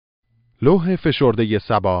لوح فشرده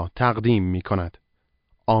صبا تقدیم می کند.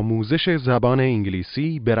 آموزش زبان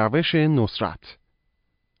انگلیسی به روش نصرت.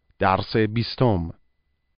 درس 20.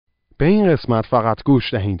 به این قسمت فقط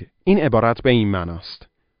گوش دهید. این عبارت به این معناست: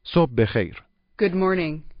 صبح بخیر. Good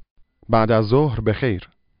morning. بعد از ظهر بخیر.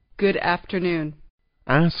 Good afternoon.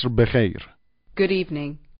 عصر بخیر. Good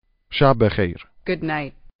evening. شب بخیر. Good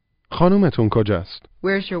night. خانومتون کجاست؟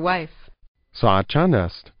 Where's your wife? ساعت چند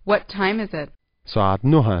است؟ What time is it? ساعت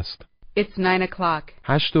 9 است. It's 9 o'clock.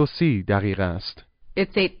 8:30 است.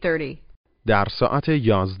 It's 8:30. در ساعت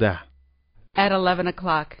 11. At 11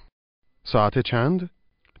 o'clock. ساعت چند؟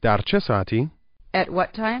 در چه ساعتی؟ At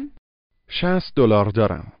what time? $60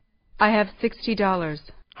 دارم. I have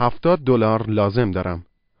 $60. $70 لازم دارم.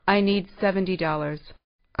 I need $70.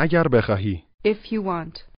 اگر بخواهی. If you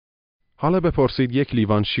want. حالا بپرسید یک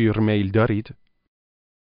لیوان شیر میل دارید؟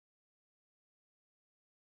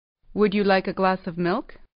 Would you like a glass of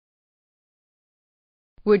milk?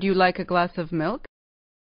 Would you like a glass of milk?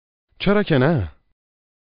 چرا که نه؟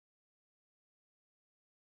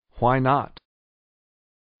 Why not?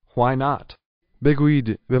 Why not?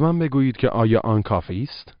 به من بگویید که آیا آن کافی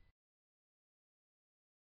است؟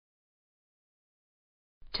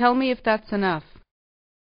 Tell me if that's enough.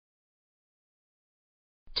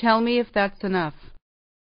 Tell me if that's enough.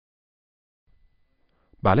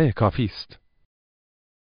 بله، کافی است.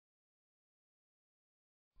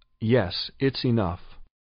 Yes, it's enough.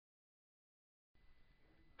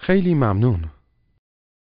 خیلی ممنون.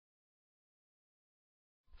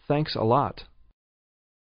 Thanks a lot.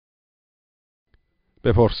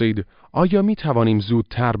 بپرسید آیا می توانیم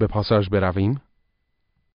زودتر به پاساژ برویم؟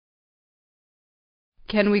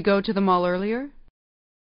 Can we go to the mall earlier?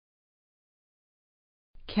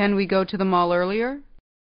 Can we go to the mall earlier?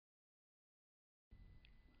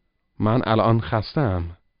 من الان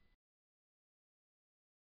خسته‌ام.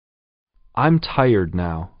 I'm tired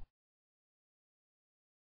now.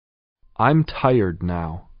 I'm tired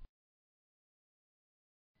now.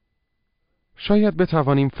 شاید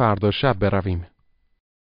بتوانیم فردا شب برویم.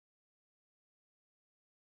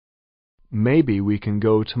 Maybe we can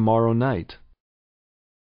go tomorrow night.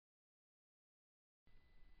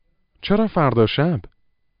 چرا فردا شب؟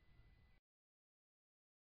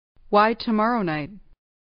 Why tomorrow night?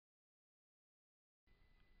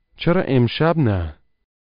 چرا امشب نه؟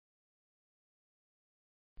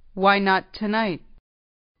 Why not tonight?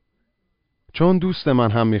 چون دوست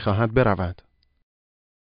من هم می‌خواهد برود.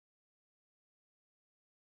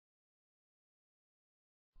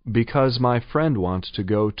 Because my friend wants to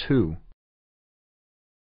go too.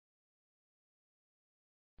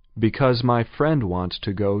 Because my friend wants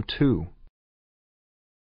to go too.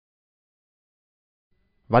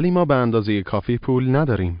 ولی ما به اندازه کافی پول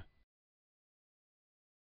نداریم.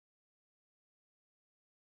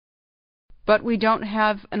 But we don't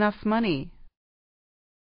have enough money.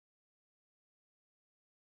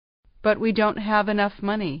 But we don't have enough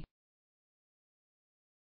money.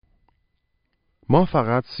 ما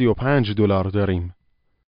فقط $35 داریم.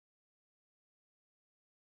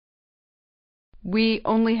 We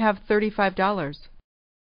only have $35.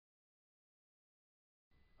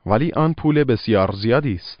 ولی آن پول بسیار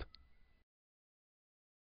زیادی است.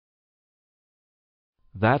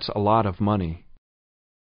 That's a lot of money.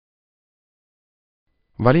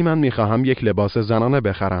 ولی من می‌خواهم یک لباس زنانه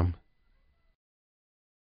بخرم.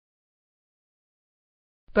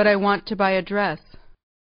 But I want to buy a dress.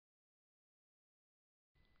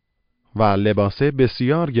 و لباس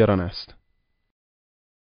بسیار گران است.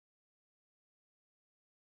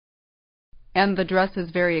 And the dress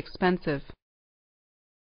is very expensive.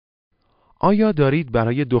 آیا دارید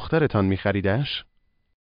برای دخترتان می‌خریدش؟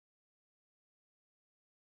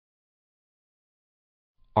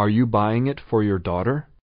 Are you buying it for your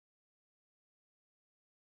daughter?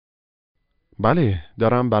 بله،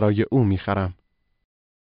 دارم برای او می‌خرم.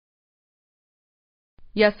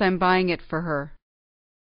 Yes, I'm buying it for her.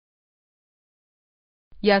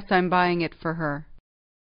 Yes, I'm buying it for her.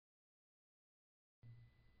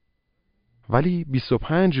 ولی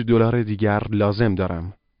 $25 دیگر لازم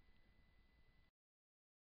دارم.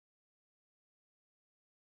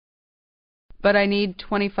 But I need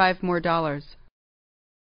 $25 more.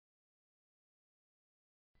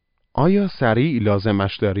 آیا سریع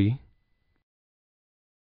لازمش داری؟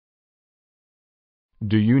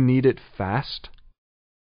 Do you need it fast?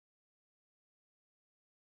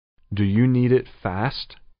 Do you need it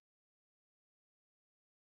fast?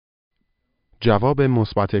 جواب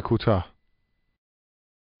مثبت کوتاه.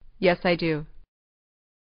 Yes, I do.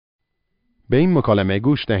 به این مکالمه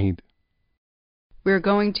گوش دهید. We're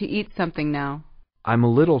going to eat something now. I'm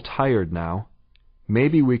a little tired now.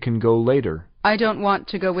 Maybe we can go later. I don't want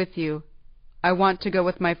to go with you. I want to go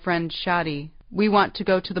with my friend Shadi. We want to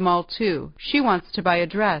go to the mall too. She wants to buy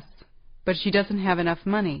a dress, but she doesn't have enough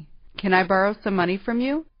money. Can I borrow some money from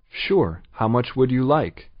you? Sure. How much would you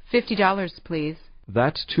like? $50, please.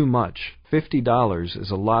 That's too much. $50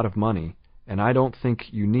 is a lot of money, and I don't think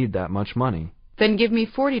you need that much money. Then give me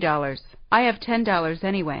 $40. I have $10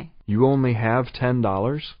 anyway. You only have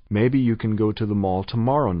 $10? Maybe you can go to the mall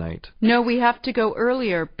tomorrow night. No, we have to go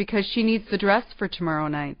earlier because she needs the dress for tomorrow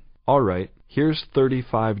night. All right, here's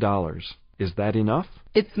 $35. Is that enough?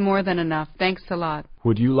 It's more than enough. Thanks a lot.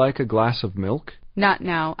 Would you like a glass of milk? Not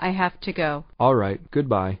now. I have to go. All right,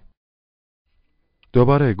 goodbye.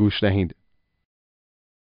 دوباره گوش دهید.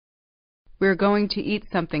 We're going to eat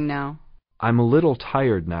something now. I'm a little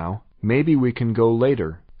tired now. Maybe we can go later.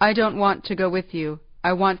 I don't want to go with you.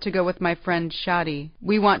 I want to go with my friend Shadi.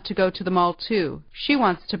 We want to go to the mall too. She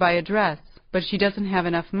wants to buy a dress, but she doesn't have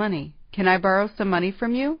enough money. Can I borrow some money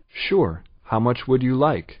from you? Sure. How much would you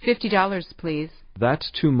like? $50, please. That's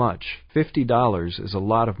too much. $50 is a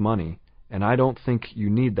lot of money, and I don't think you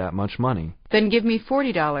need that much money. Then give me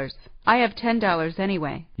 $40. I have $10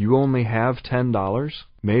 anyway. You only have $10?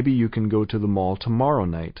 Maybe you can go to the mall tomorrow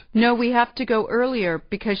night. No, we have to go earlier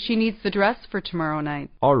because she needs the dress for tomorrow night.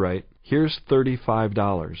 All right, here's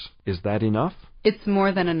 $35. Is that enough? It's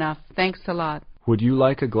more than enough. Thanks a lot. Would you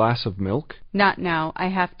like a glass of milk? Not now. I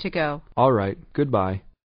have to go. All right, goodbye.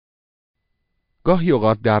 گاهی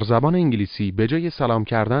اوقات در زبان انگلیسی به جای سلام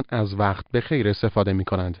کردن از وقت بخیر استفاده می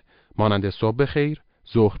کنند. مانند صبح بخیر،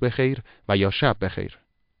 ظهر بخیر و یا شب بخیر.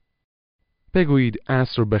 بگویید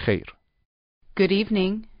عصر بخیر. Good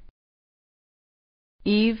evening.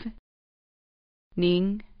 Evening.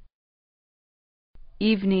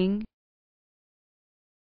 Evening.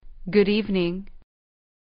 Good evening.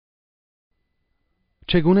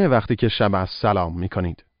 چگونه وقتی که شب است سلام می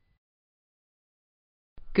کنید؟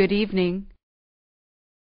 Good evening.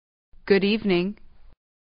 Good evening.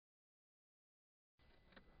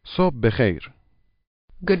 صبح بخیر.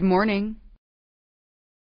 Good morning.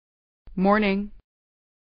 Morning.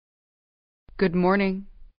 Good morning.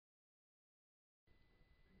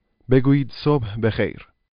 بگویید صبح بخیر.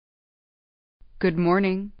 Good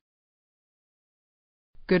morning.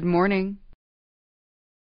 Good morning.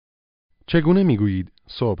 چگونه می گویید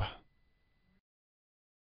صبح؟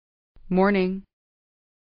 Morning.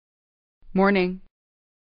 Morning.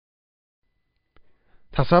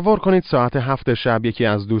 تصور کنید ساعت 7 شب یکی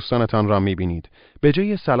از دوستانتان را می بینید. به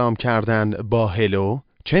جای سلام کردن با هلو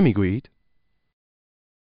چه می گویید؟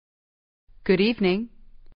 Good evening.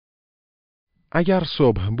 اگر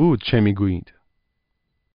صبح بود چه می گویید؟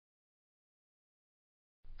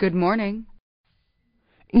 Good morning.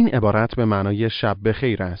 این عبارت به معنای شب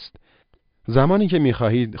بخیر است. زمانی که می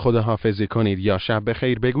خواهید خداحافظی کنید یا شب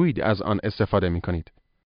بخیر بگویید از آن استفاده می کنید.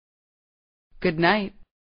 Good night.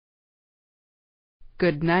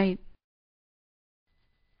 Good night.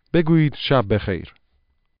 بگویید شب بخیر.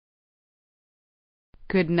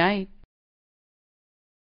 Good night.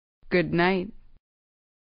 Good night.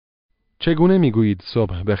 چگونه می گویید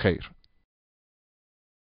صبح بخیر؟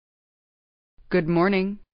 Good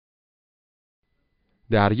morning.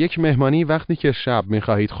 در یک مهمانی وقتی که شب می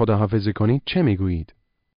خواهید خداحافظی کنید چه می گویید؟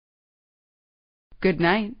 Good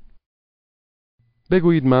night.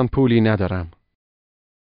 بگویید من پولی ندارم.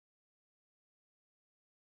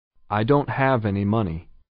 I don't have any money.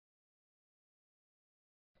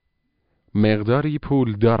 مقداری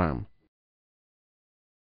پول دارم.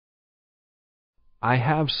 I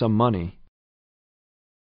have some money.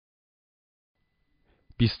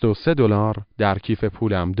 $23 در کیف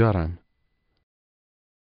پولم دارم.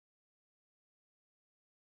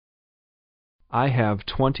 I have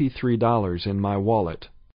 $23 in my wallet.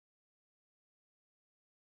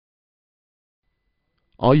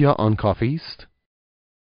 آیا آن کافی است؟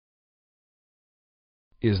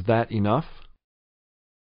 Is that enough?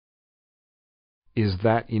 Is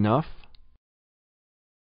that enough?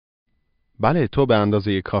 بله تو به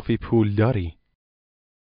اندازه کافی پول داری.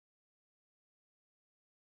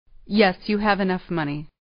 Yes, you have enough money.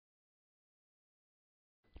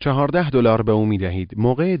 $14 به او می دهید.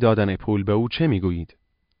 موقع دادن پول به او چه می گویید؟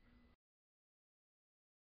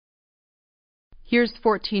 Here's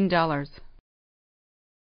 $14.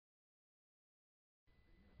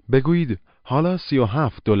 بگویید حالا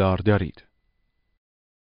 $37 دارید.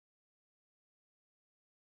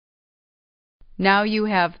 Now you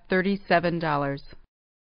have $37.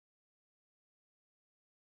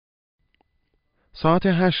 ساعت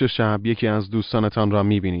 8 شب یکی از دوستانتان را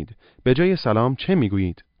می بینید. به جای سلام چه می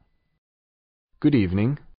گویید؟ Good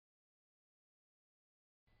evening.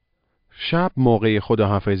 شب موقع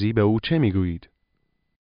خداحافظی به او چه میگویید؟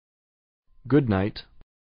 Good night.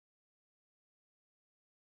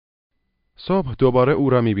 صبح دوباره او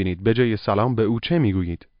را میبینید. به جای سلام به او چه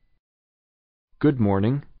میگویید؟ Good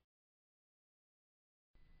morning.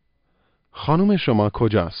 خانم شما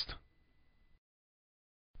کجاست؟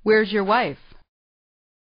 Where's your wife?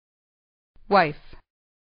 Wife.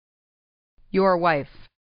 Your wife.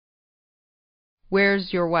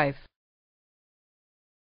 Where's your wife?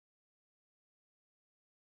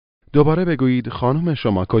 دوباره بگویید خانم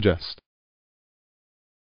شما کجاست؟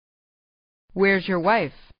 Where's your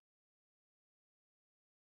wife?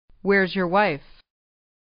 Where's your wife?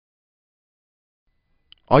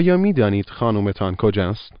 آیا میدانید خانومتان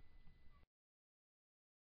کجاست؟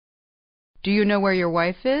 Do you know where your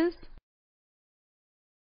wife is?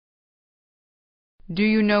 Do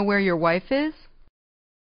you know where your wife is?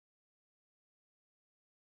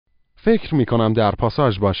 فکر می کنم در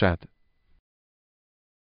پاساژ باشد.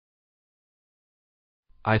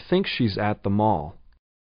 I think she's at the mall.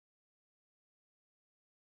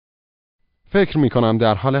 فکر می کنم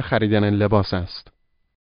در حال خریدن لباس است.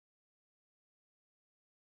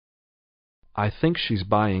 I think she's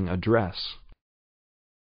buying a dress.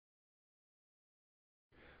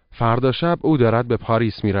 فردا شب او دارد به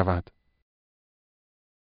پاریس می رود.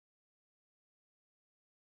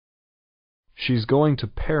 She's going to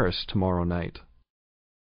Paris tomorrow night.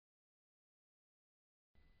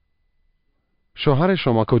 شوهر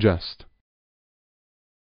شما کجاست؟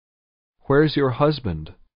 Where's your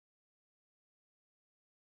husband?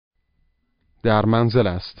 در منزل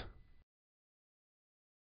است.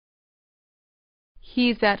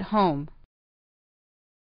 He's at home.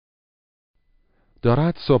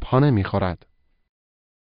 دارد صبحانه می خورد.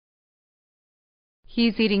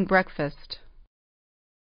 He's eating breakfast.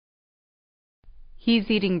 He's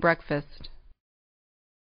eating breakfast.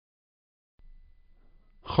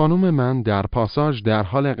 خانم من در پاساژ در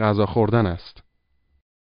حال غذا خوردن است.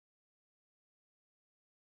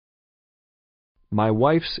 My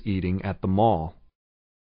wife's eating at the mall.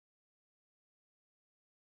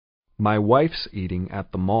 My wife's eating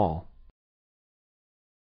at the mall.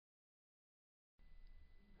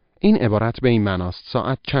 این عبارت به این معناست.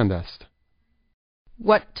 ساعت چند است؟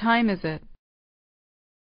 What time is it?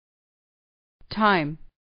 Time.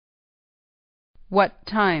 What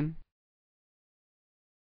time?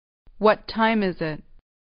 What time is it?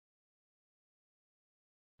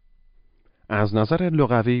 از نظر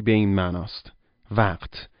لغوی به این معناست.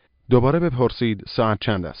 وقت. دوباره بپرسید ساعت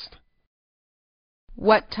چند است؟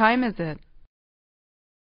 What time is it?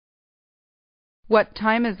 What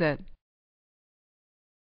time is it?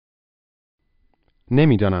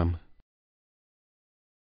 نمیدانم.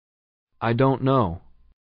 I don't know.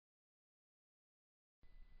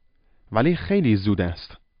 ولی خیلی زود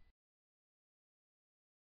است.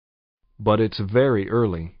 But it's very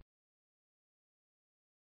early.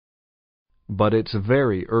 But it's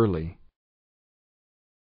very early.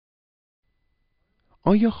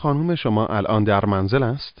 آیا خانم شما الان در منزل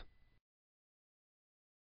است؟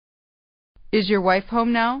 Is your wife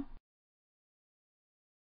home now?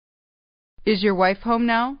 Is your wife home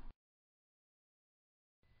now?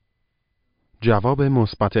 جواب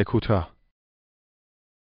مثبت کوتاه.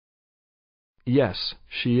 Yes,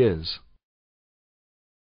 she is.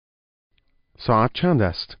 ساعت چند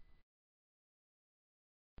است؟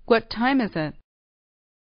 What time is it?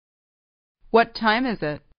 What time is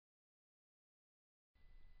it?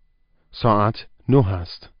 ساعت 9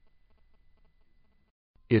 است.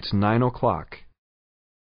 It's 9 o'clock.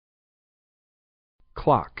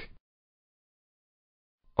 Clock.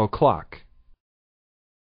 O'clock.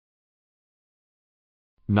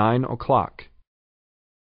 9 o'clock.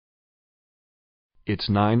 It's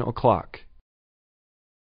 9 o'clock.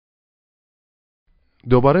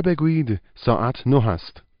 دوباره بگویید ساعت 9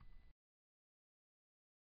 است.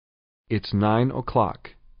 It's 9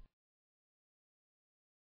 o'clock.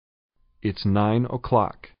 It's 9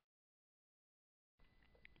 o'clock.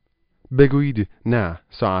 بگویید نه،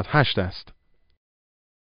 ساعت 8 است.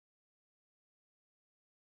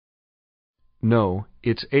 No,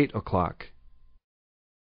 it's 8 o'clock.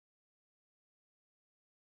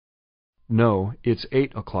 No, it's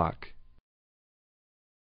 8 o'clock.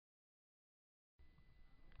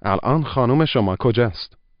 الان خانم شما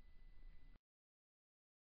کجاست؟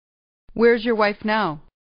 Where's your wife now?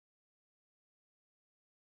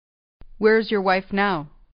 Where's your wife now?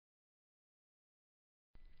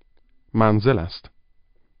 منزل است.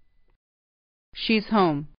 She's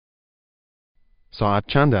home. ساعت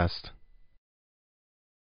چند است؟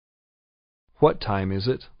 What time is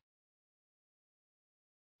it?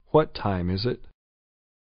 What time is it?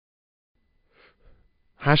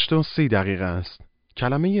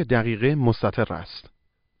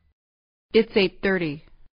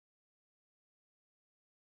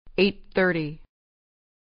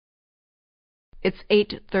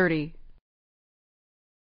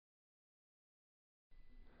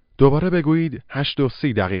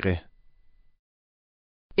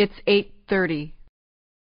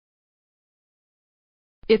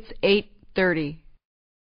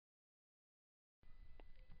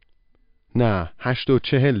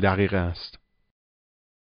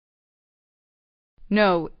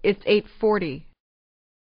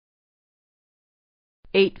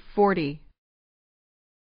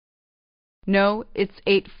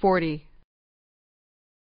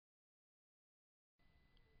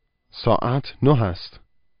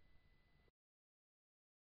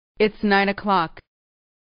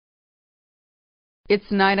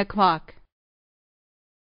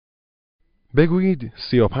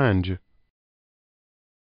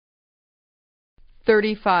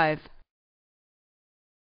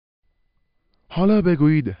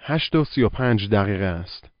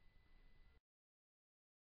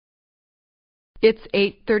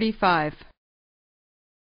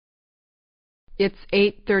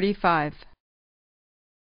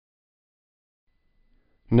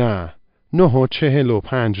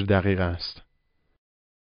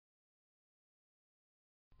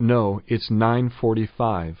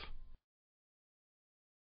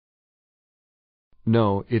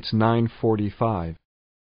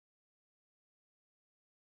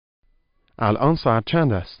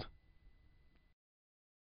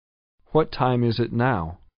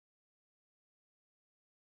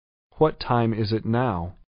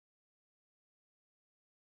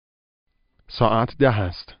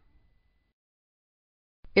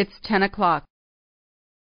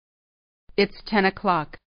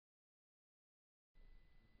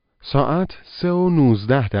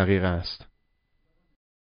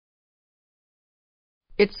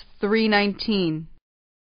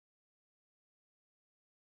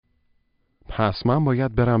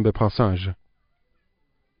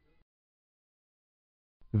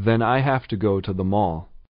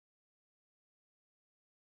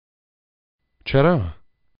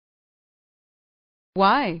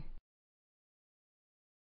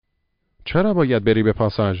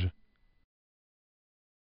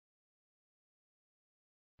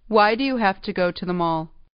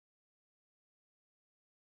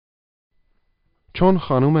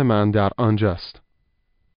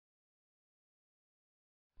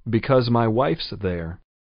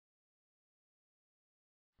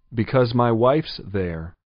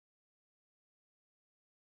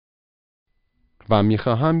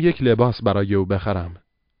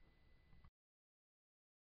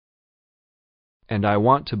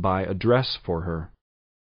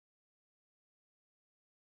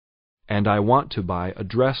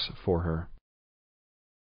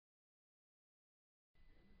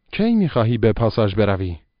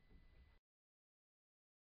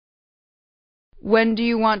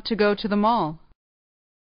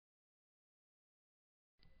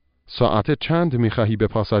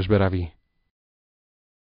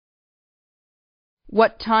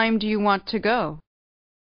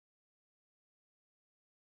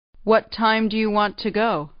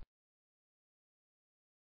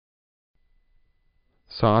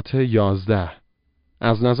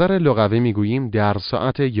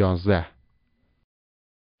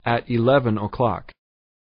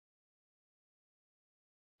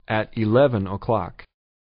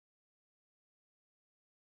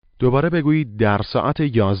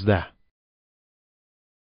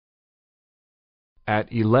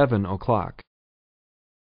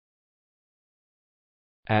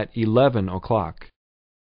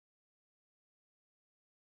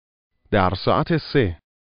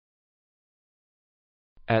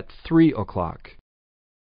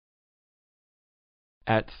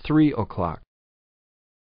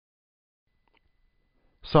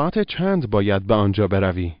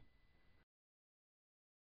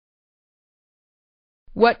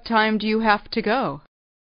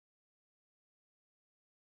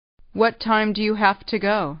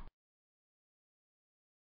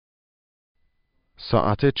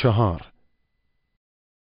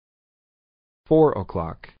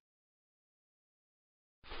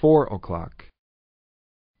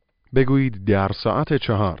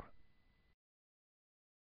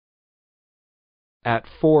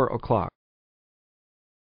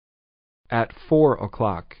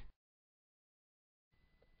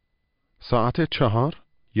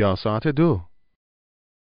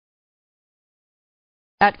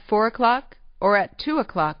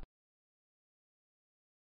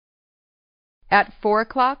 At 4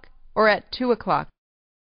 o'clock or at 2 o'clock?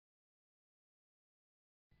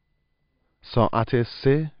 ساعت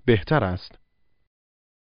 3 بهتر است.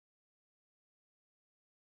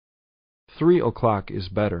 3 o'clock is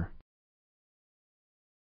better.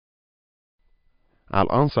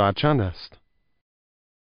 الان ساعت چند است؟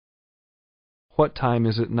 What time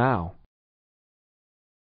is it now?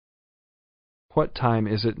 What time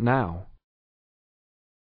is it now?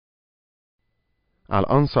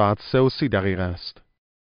 الان ساعت 3:30 است.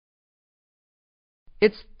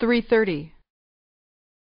 It's 3:30.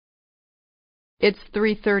 It's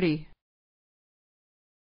 3:30.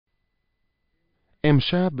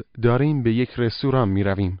 امشب داریم به یک رستوران می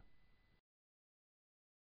رویم.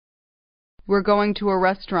 We're going to a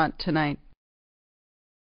restaurant tonight.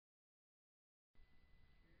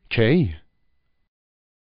 کی؟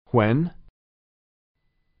 When?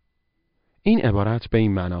 این عبارت به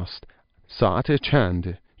این معناست: ساعت چند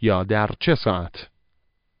یا در چه ساعت؟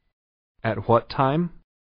 At what time?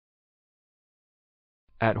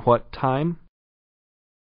 At what time?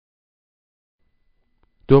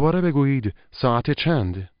 دوباره بگویید ساعت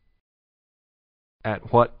چند. At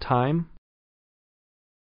what time?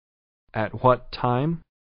 At what time?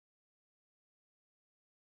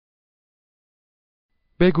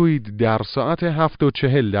 بگویید در ساعت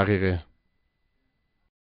 7:40.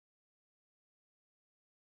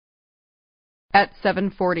 At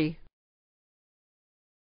 7:40.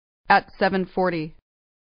 At 7:40.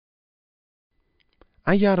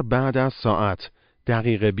 اگر بعد از ساعت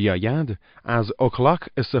دقیقه بیاید از o'clock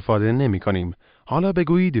استفاده نمی کنیم. حالا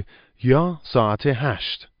بگویید یا ساعت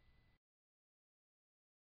 8.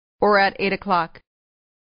 Or at 8 o'clock.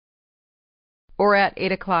 Or at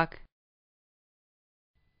 8 o'clock.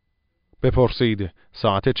 بپرسید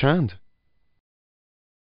ساعت چند؟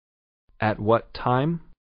 At what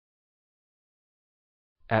time?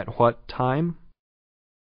 At what time?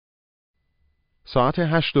 ساعت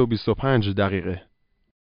 8:25.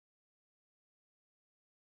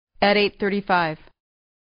 At 8:35.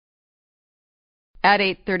 At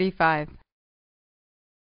 8:35.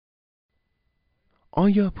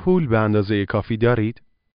 آیا پول به اندازه کافی دارید؟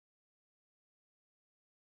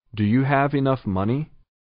 Do you have enough money?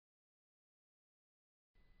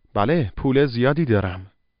 بله، پول زیادی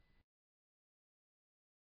دارم.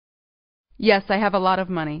 Yes, I have a lot of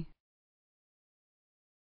money.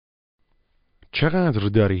 چقدر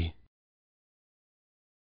داری؟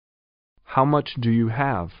 How much do you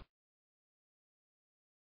have?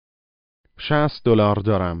 $60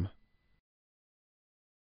 دارم.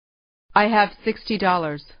 I have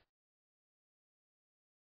 $60.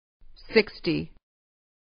 60.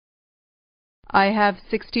 I have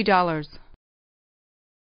 $60.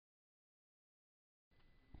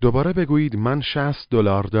 دوباره بگویید من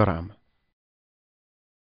 $60 دارم.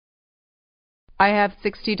 I have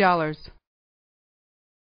 $60.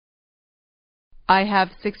 I have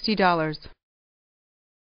 $60.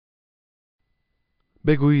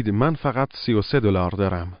 بگویید من فقط $33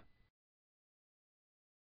 دارم.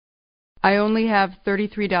 I only have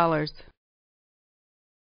 $33.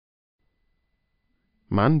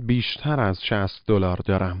 من بیشتر از $60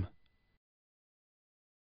 دارم.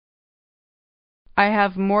 I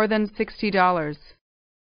have more than $60.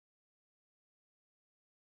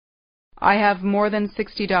 I have more than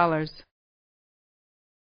 $60.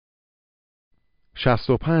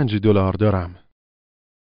 $65 دارم.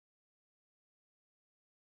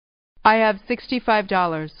 I have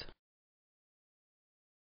 $65.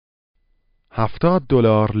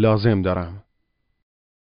 $70 لازم دارم.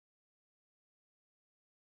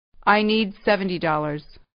 I need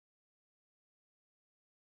 $70.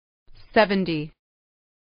 70.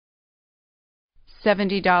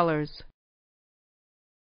 $70.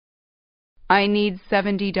 I need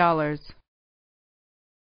 $70.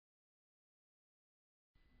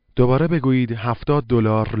 دوباره بگویید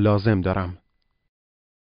 $70 لازم دارم.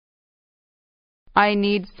 I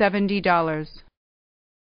need $70.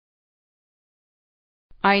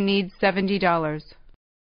 I need $70.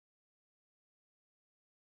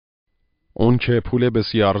 اون که پول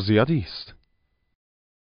بسیار زیادی است.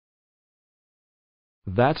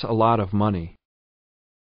 That's a lot of money.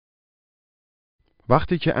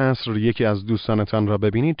 وقتی که عصر یکی از دوستانتان را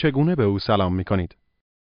ببینید چگونه به او سلام می کنید؟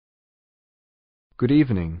 Good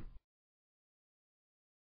evening.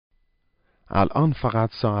 الان فقط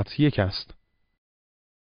ساعت 1 است.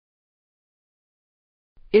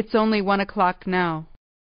 It's only 1 o'clock now.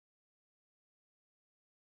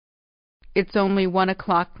 It's only 1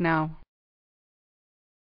 o'clock now.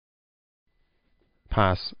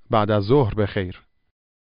 پس بعد از ظهر بخیر.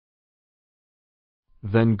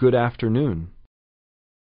 Then good afternoon.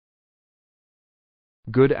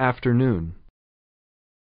 Good afternoon.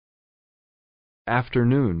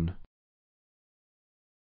 Afternoon.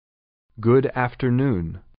 Good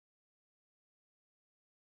afternoon.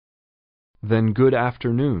 Then good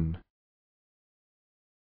afternoon.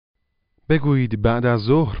 بگویید بعد از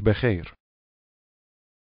ظهر بخیر.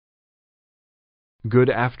 Good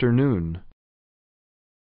afternoon.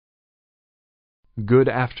 Good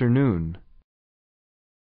afternoon.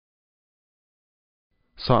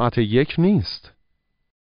 ساعت 1 نیست.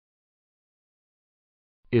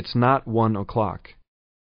 It's not 1 o'clock.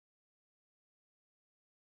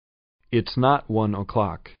 It's not 1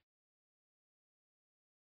 o'clock.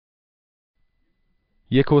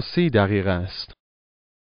 1:30 است.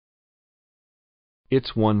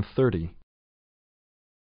 It's 1:30.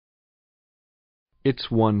 It's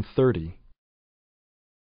 1:30.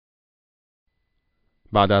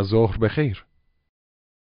 بعد از ظهر بخیر.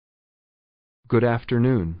 Good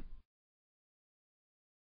afternoon.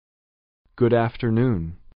 Good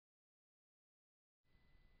afternoon.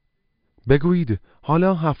 بگویید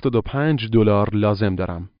حالا $75 لازم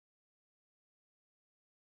دارم.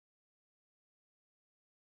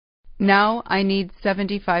 Now I need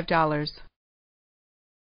 $75.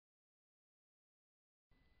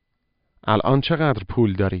 الان چقدر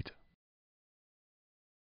پول دارید؟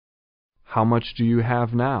 How much do you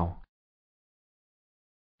have now?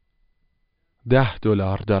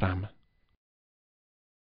 $10 دارم.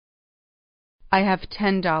 I have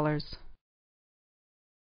 $10.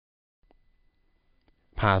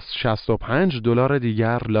 پس $65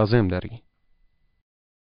 دیگر لازم داری.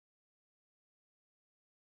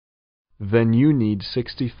 Then you need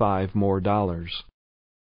 $65 more.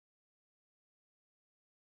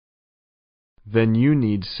 Then you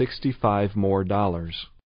need $65 more.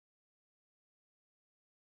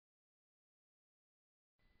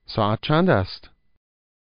 ساعت چند است؟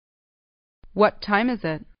 What time is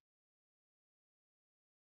it?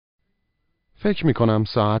 فکر می کنم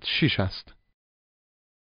ساعت 6 است.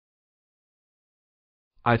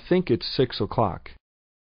 I think it's 6 o'clock.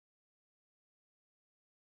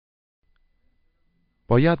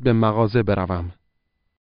 باید به مغازه بروم.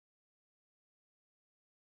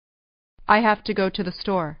 I have to go to the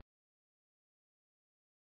store.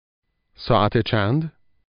 ساعت چند؟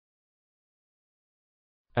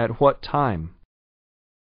 At what time?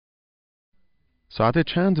 ساعت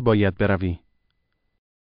چند باید بروی؟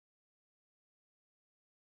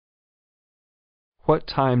 What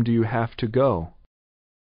time do you have to go?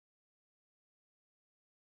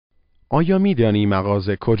 آیا می دانی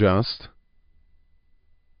مغازه کجاست؟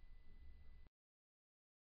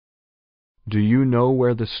 Do you know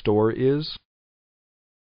where the store is?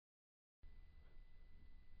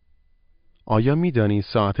 آیا می دانی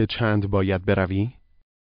ساعت چند باید بروی؟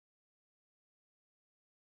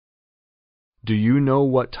 Do you know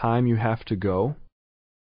what time you have to go?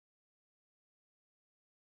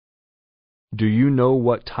 Do you know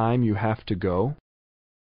what time you have to go?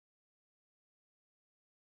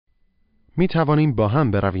 می توانیم با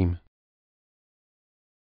هم برویم.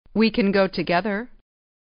 We can go together.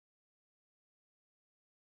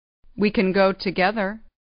 We can go together.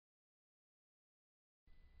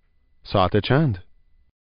 ساعت چند؟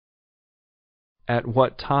 At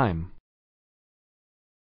what time?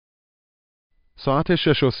 ساعت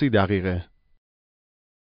 6:30.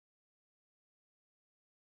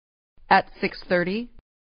 At 6:30.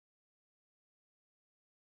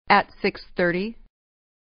 At 6:30.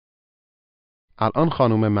 الان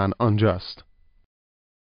خانم من آنجاست.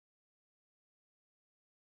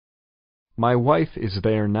 My wife is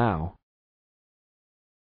there now.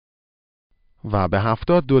 و به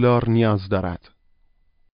 $70 نیاز دارد.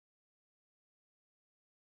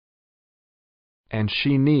 And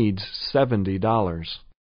she needs $70.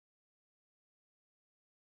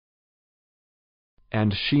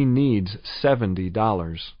 And she needs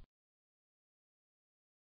 $70.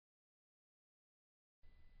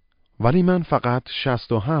 ولی من فقط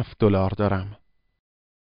 $67 دارم.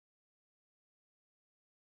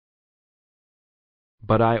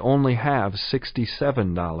 But I only have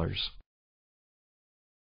 $67.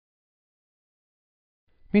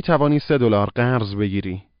 می توانی $3 قرض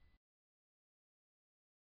بگیری.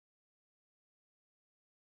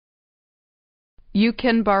 You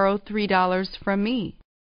can borrow $3 from me.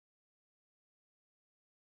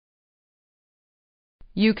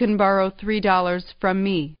 You can borrow $3 from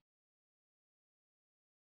me.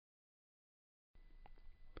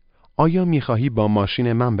 آیا می خواهی با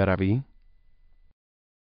ماشین من بروی؟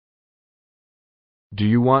 Do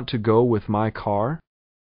you want to go with my car?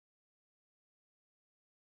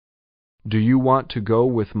 Do you want to go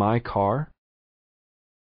with my car?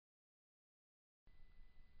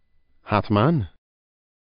 حتماً.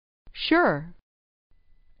 Sure.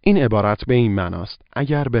 این عبارت به این معناست: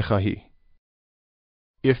 اگر بخواهی.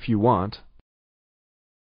 If you want.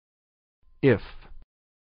 If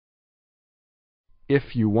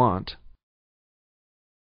you want.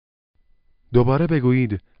 دوباره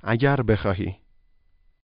بگویید اگر بخواهی.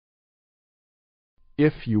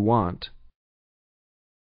 If you want.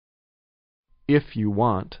 If you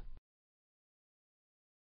want.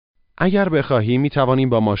 اگر بخواهی می توانیم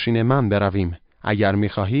با ماشین من برویم. اگر می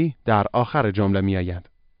خواهی در آخر جمله می آید.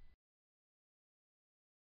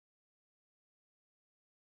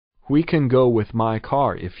 We can go with my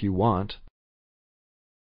car if you want.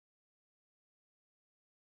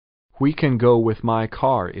 We can go with my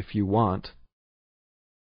car if you want.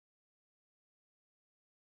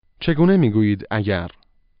 چگونه می گویید اگر؟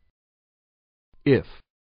 If.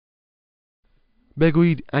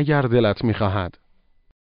 بگویید اگر دلت می خواهد.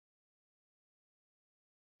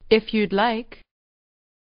 If you'd like.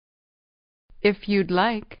 If you'd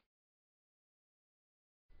like.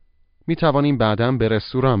 می توانیم بعداً به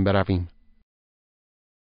رستوران برویم.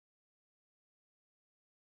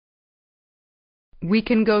 We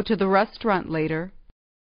can go to the restaurant later.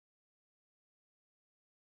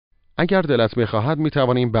 اگر دلت بخواهد می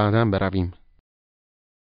توانیم بعداً برویم.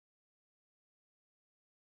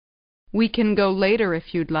 We can go later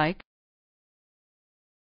if you'd like.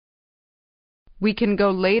 We can go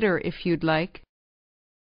later if you'd like.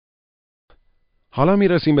 حالا می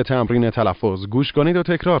رسیم به تمرین تلفظ. گوش کنید و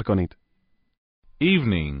تکرار کنید.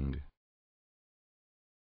 Evening.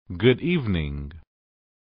 Good evening.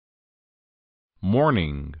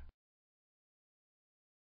 Morning.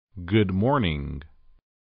 Good morning.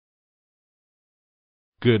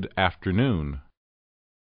 Good afternoon.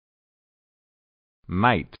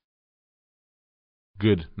 Night.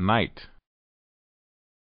 Good night.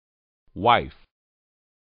 Wife.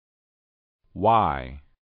 Why?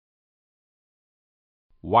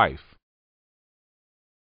 Wife.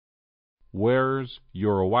 Where's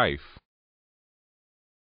your wife?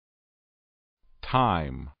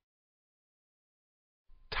 Time.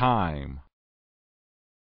 Time.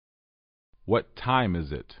 What time is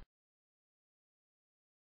it?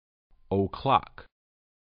 O'clock.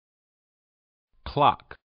 Clock.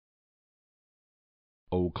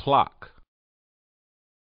 O'clock.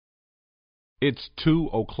 It's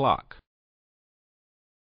 2:00.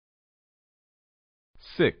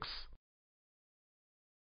 6.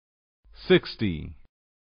 60.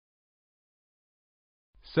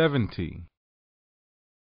 70.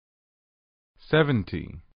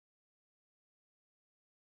 70.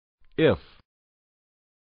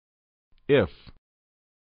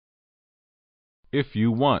 If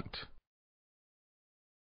you want.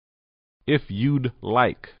 If you'd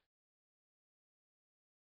like.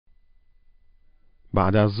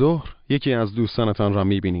 بعد از ظهر یکی از دوستانتان را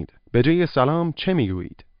می بینید. به جای سلام چه می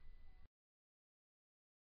گویید؟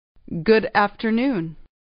 Good afternoon.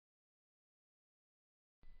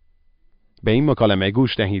 به این مکالمه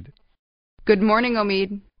گوش دهید. Good morning,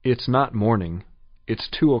 Omid. It's not morning. It's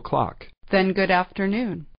 2:00. Then good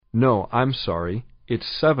afternoon. No, I'm sorry. It's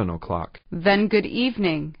 7:00. Then good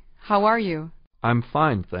evening. How are you? I'm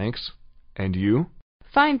fine, thanks. And you?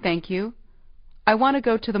 Fine, thank you. I want to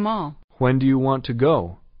go to the mall. When do you want to go?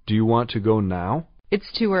 Do you want to go now?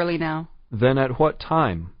 It's too early now. Then at what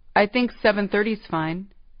time? I think 7:30's fine.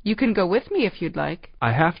 You can go with me if you'd like.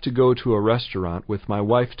 I have to go to a restaurant with my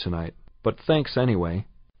wife tonight, but thanks anyway.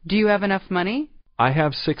 Do you have enough money? I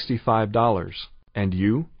have $65. And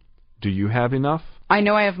you? Do you have enough? I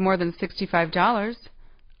know I have more than $65.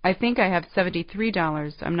 I think I have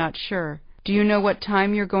 $73. I'm not sure. Do you know what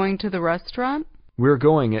time you're going to the restaurant? We're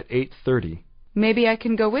going at 8:30. Maybe I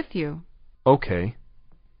can go with you. Okay.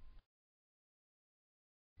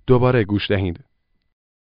 دوباره گوش دهید.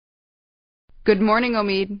 Good morning,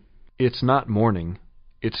 Omid. It's not morning.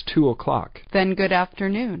 It's 2:00. Then good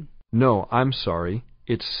afternoon. No, I'm sorry.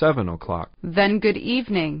 It's 7:00. Then good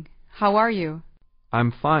evening. How are you?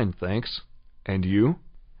 I'm fine, thanks. And you?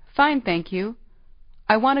 Fine, thank you.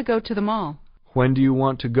 I want to go to the mall. When do you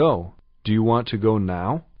want to go? Do you want to go now?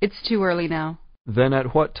 It's too early now. Then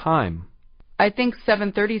at what time? I think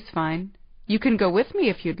 7:30's fine. You can go with me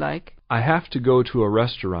if you'd like. I have to go to a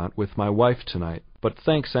restaurant with my wife tonight, but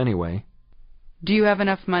thanks anyway. Do you have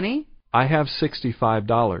enough money? I have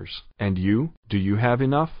 $65. And you? Do you have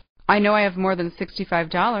enough? I know I have more than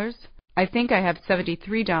 $65. I think I have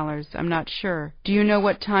 $73. I'm not sure. Do you know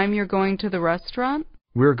what time you're going to the restaurant?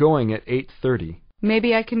 We're going at 8:30. Maybe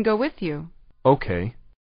I can go with you. Okay.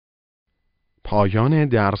 پایان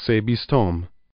درس 20.